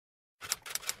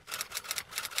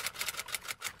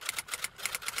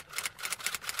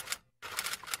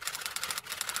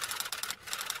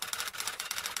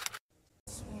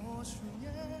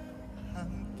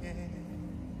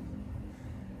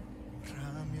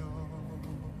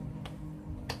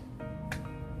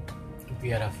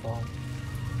Beautiful.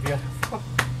 Beautiful.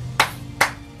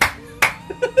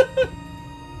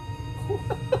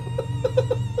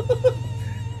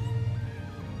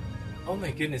 Oh my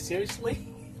goodness, seriously?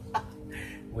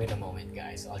 Wait a moment,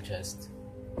 guys. I'll just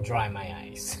dry my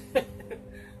eyes.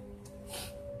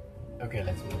 Okay,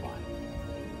 let's move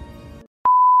on.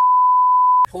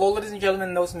 Hello, ladies and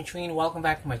gentlemen, those in between. Welcome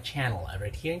back to my channel.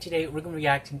 Right here, and today we're going to be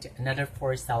reacting to another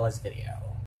Forestella's video.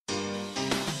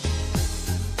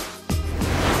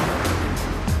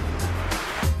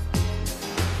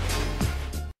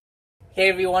 Hey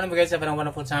everyone, we guys having a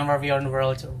wonderful time wherever you are in the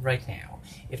world right now.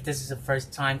 If this is the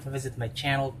first time to visit my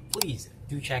channel, please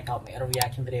do check out my other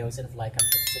reaction videos, and if you like, hit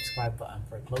the subscribe button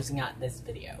for closing out this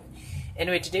video.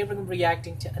 Anyway, today we're going to be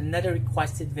reacting to another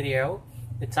requested video.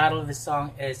 The title of the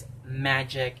song is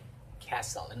Magic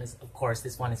Castle, and of course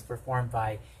this one is performed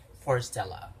by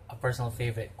Forestella, a personal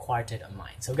favorite quartet of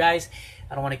mine. So guys,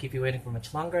 I don't want to keep you waiting for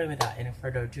much longer, and without any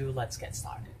further ado, let's get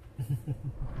started.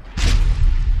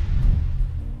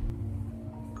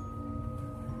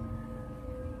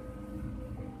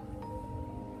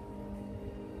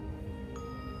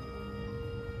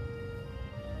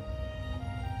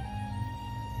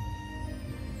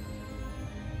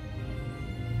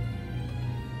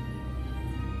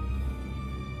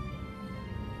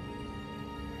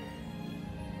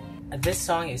 This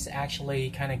song is actually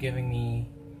kind of giving me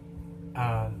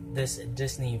this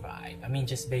Disney vibe. I mean,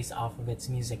 just based off of its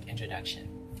music introduction.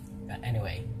 But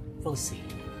anyway, we'll see.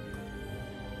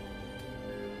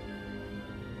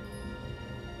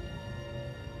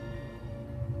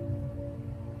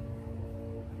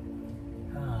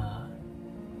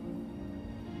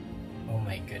 Oh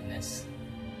my goodness.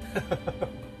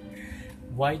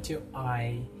 Why do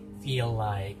I feel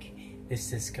like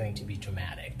this is going to be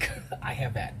dramatic? I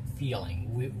have that feeling,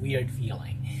 weird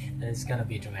feeling, that it's gonna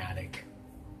be dramatic.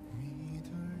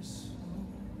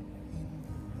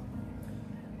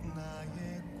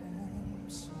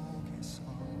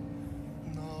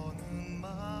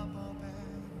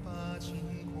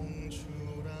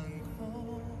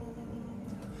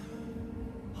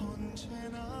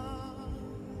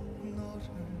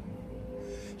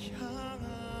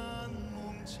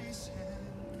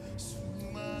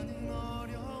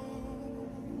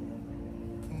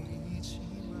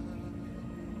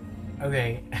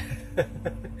 Okay,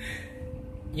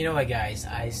 you know what guys,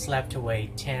 I slept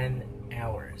away 10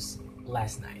 hours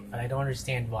last night, but I don't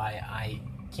understand why I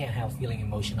can't help feeling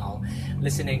emotional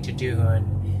listening to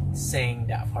Doohoon sing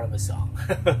that part of a song.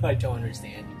 I don't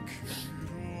understand.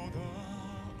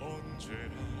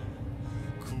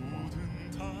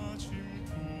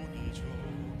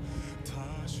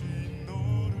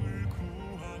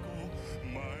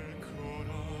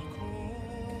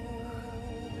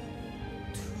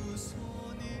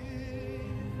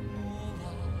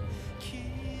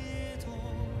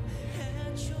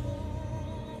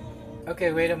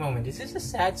 Okay, wait a moment. Is this a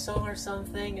sad song or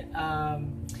something?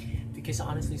 Because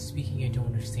honestly speaking, I don't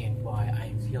understand why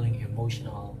I'm feeling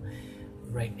emotional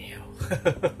right now.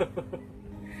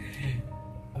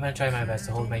 I'm gonna try my best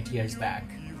to hold my tears back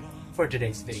for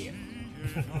today's video.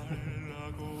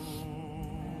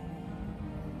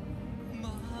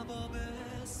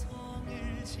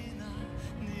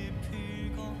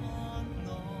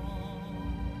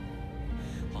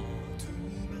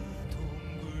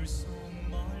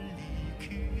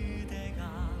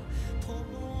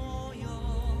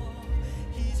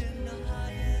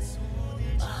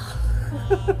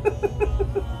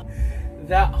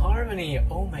 That harmony,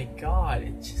 oh my god,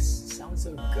 it just sounds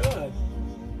so good.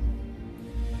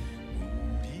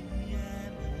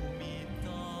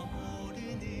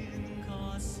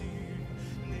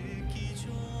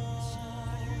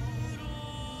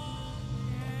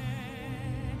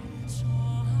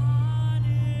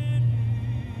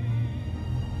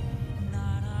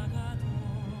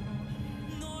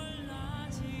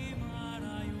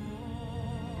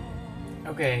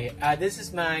 Okay, this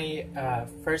is my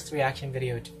first reaction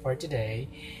video for today,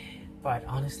 but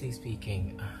honestly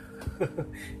speaking,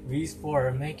 these four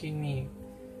are making me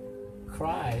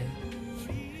cry.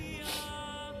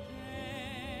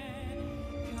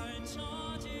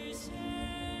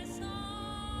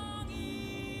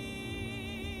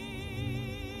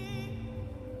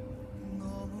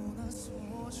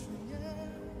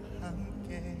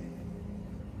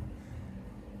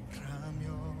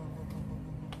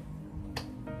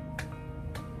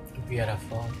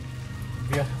 Beautiful.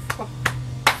 Beautiful.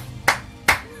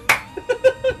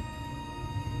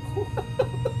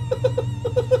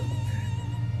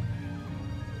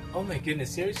 Oh my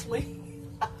goodness, seriously?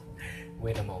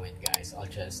 Wait a moment, guys. I'll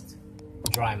just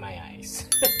dry my eyes.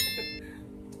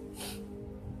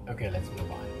 Okay, let's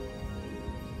move on.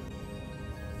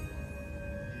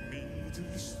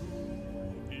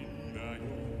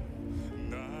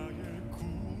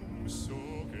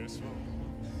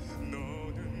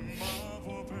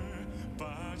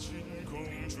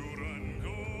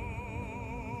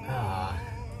 Ah.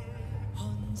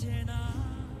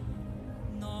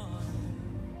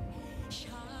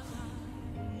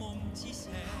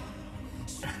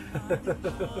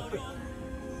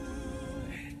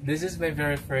 This is my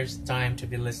very first time to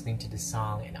be listening to the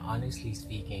song, and honestly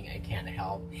speaking, I can't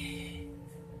help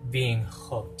being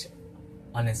hooked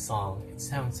on a song. It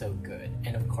sounds so good,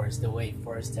 and of course the way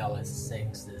Forestella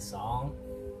sings the song,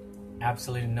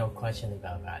 absolutely no question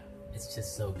about that. It's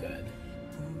just so good.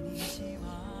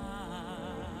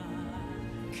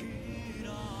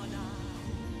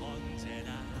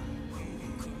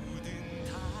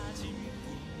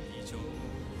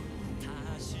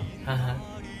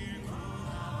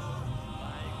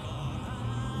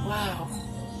 Wow.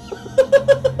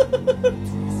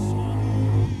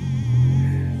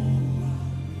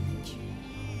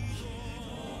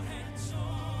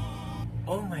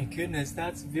 Oh my goodness,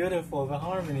 that's beautiful, the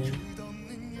harmony.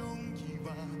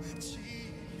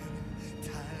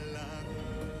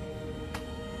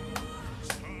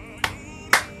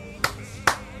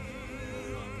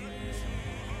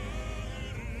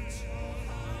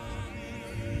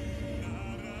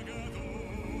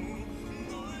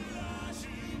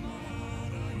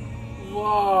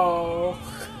 Wow.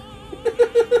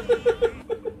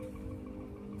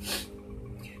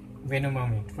 Wait a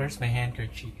moment, where's my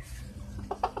handkerchief?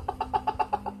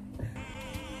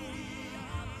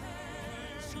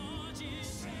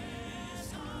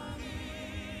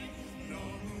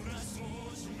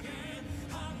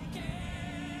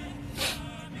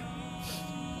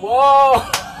 Whoa!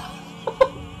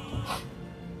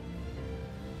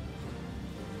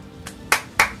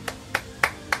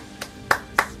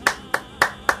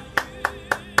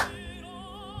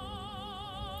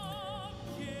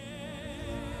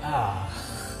 Ah.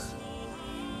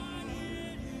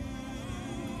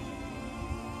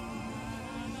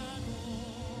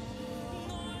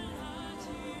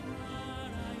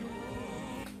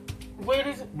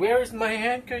 Where is my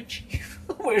handkerchief?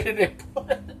 Where did I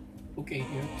put it? Okay,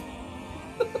 here.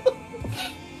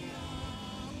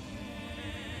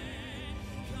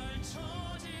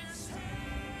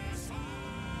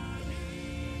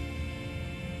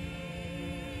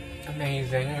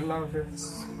 Amazing, I love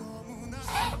this.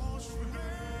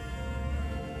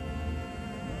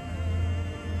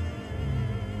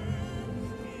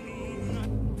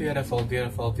 Beautiful,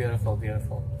 beautiful, beautiful,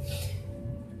 beautiful.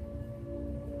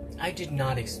 I did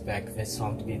not expect this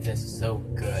song to be this so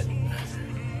good.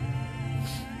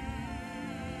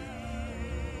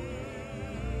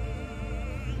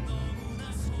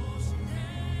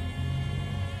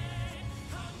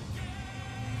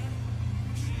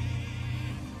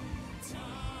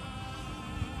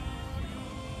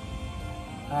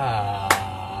 Ah.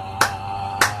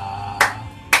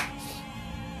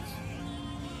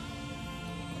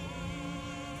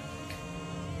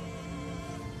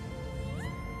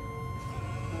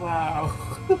 Wow.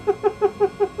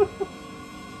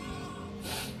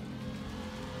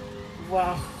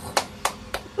 Wow.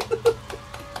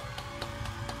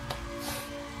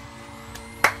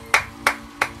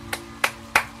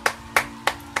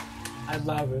 I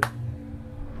love it.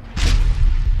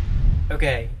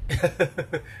 Okay.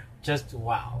 Just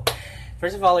wow.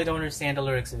 First of all, I don't understand the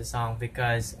lyrics of the song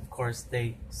because, of course,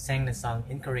 they sang the song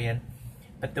in Korean.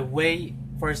 But the way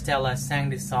Forestella sang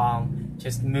the song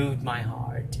just moved my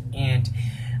heart. And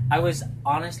I was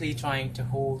honestly trying to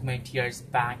hold my tears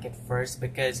back at first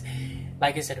because,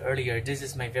 like I said earlier, this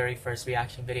is my very first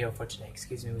reaction video for today.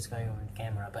 Excuse me what's going on with the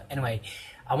camera. But anyway,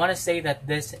 I want to say that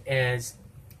this is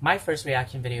my first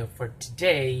reaction video for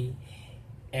today.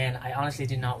 And I honestly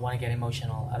did not want to get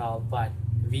emotional at all. But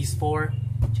these four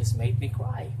just made me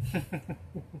cry.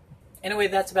 Anyway,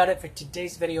 that's about it for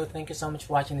today's video. Thank you so much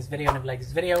for watching this video. And if you like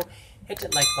this video, hit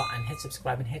that like button, hit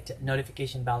subscribe, and hit the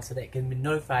notification bell so that you can be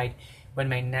notified when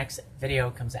my next video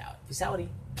comes out. Peace out.